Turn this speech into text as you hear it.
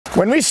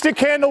When we stick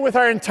handle with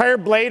our entire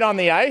blade on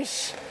the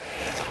ice,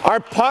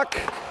 our puck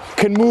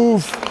can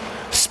move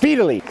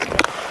speedily.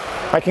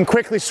 I can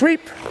quickly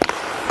sweep.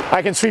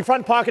 I can sweep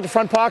front pocket to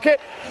front pocket,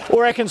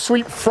 or I can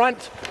sweep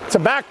front to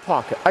back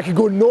pocket. I can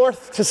go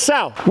north to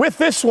south. With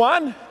this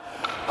one,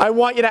 I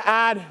want you to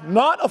add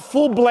not a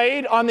full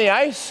blade on the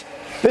ice.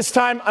 This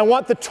time, I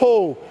want the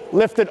toe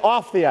lifted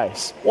off the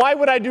ice. Why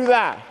would I do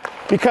that?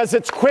 Because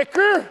it's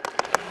quicker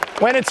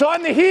when it's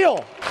on the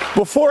heel.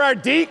 Before our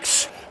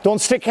dekes, don't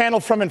stick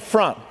handle from in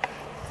front.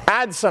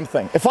 Add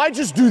something. If I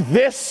just do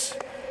this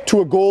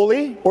to a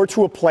goalie or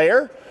to a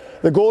player,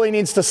 the goalie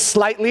needs to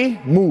slightly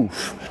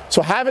move.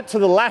 So have it to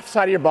the left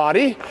side of your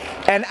body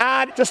and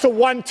add just a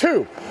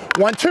 1-2.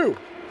 1-2.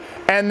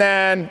 And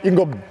then you can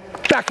go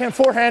backhand,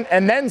 forehand,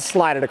 and then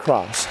slide it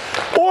across.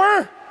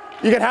 Or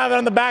you can have it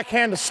on the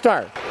backhand to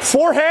start.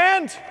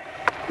 Forehand,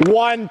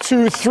 1,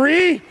 2,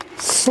 3,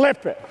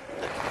 slip it.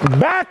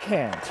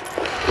 Backhand,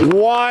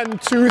 1,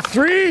 2,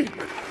 3,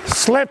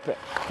 slip it.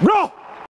 Go!